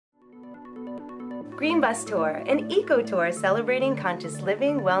Green Bus Tour, an eco tour celebrating conscious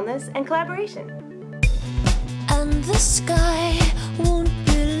living, wellness, and collaboration. And the sky won't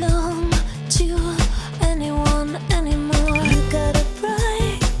belong to anyone anymore. You got a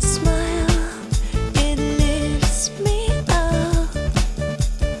bright smile, it lifts me up.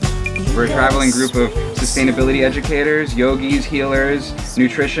 We're a traveling group of sustainability educators, yogis, healers,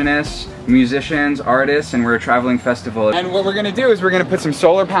 nutritionists, musicians, artists, and we're a traveling festival. And what we're gonna do is we're gonna put some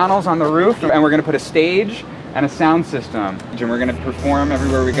solar panels on the roof, and we're gonna put a stage and a sound system. And we're gonna perform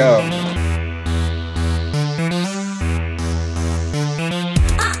everywhere we go.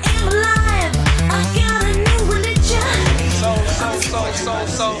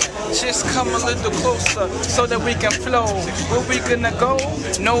 So, just come a little closer so that we can flow. Where we gonna go?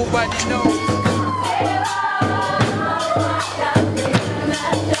 Nobody knows.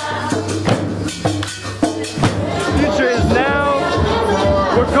 Future is now.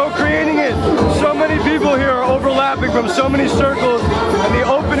 We're co-creating it. So many people here are overlapping from so many circles, and the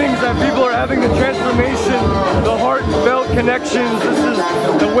openings that people are having, the transformation, the heartfelt connections. This is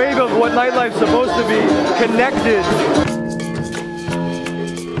the wave of what nightlife's supposed to be, connected.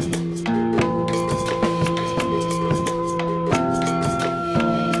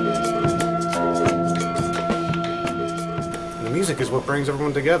 Music is what brings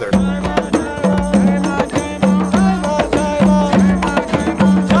everyone together.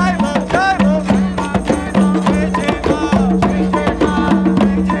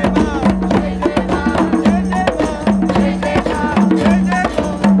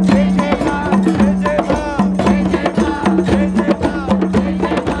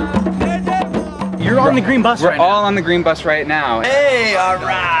 You're on the green bus right now. We're all on the green bus right now. Hey,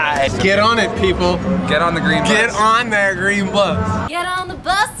 alright. Get on it, people. Get on the green bus. Get on that green bus. Get on the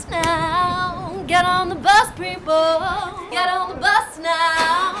bus now. Get on the bus, people. Get on the bus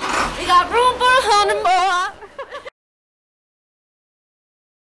now. We got room for 100 more.